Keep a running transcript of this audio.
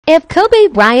If Kobe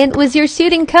Bryant was your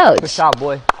shooting coach. Good shot,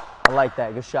 boy. I like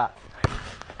that. Good shot.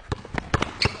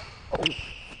 Oh.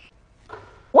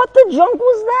 What the junk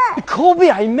was that? Kobe,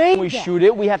 I made we that. Shoot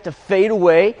it, we have to fade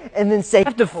away and then say,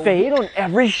 have to Kobe. Fade on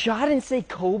every shot and say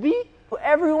Kobe? Well,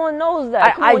 everyone knows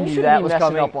that. I knew that was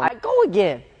coming up on. Go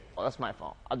again. Oh, that's my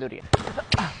fault. I'll do it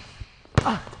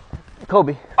again.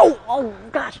 Kobe. Oh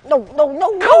gosh. No.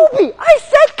 Kobe! I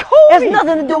said Kobe! It has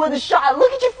nothing to do with the shot.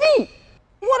 Look at your feet.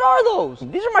 What are those?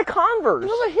 These are my Converse.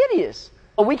 Those are hideous.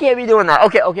 Oh, we can't be doing that.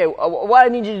 Okay. What I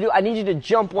need you to do, I need you to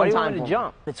jump one time. Why do you want to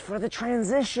jump? It's for the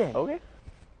transition. Okay.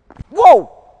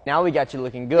 Whoa! Now we got you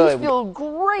looking good. These feel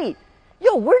great.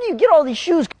 Yo, where do you get all these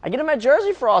shoes? I get them at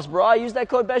Jersey Frost, bro. I use that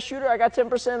code Best Shooter. I got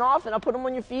 10% off, and I put them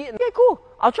on your feet. And okay, cool.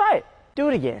 I'll try it. Do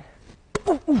it again.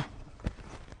 Ooh.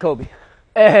 Kobe.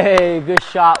 Hey, good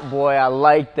shot, boy. I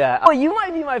like that. Oh, you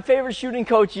might be my favorite shooting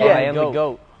coach yet. I am the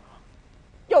GOAT.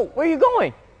 Yo, where are you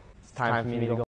going? It's time for me to go.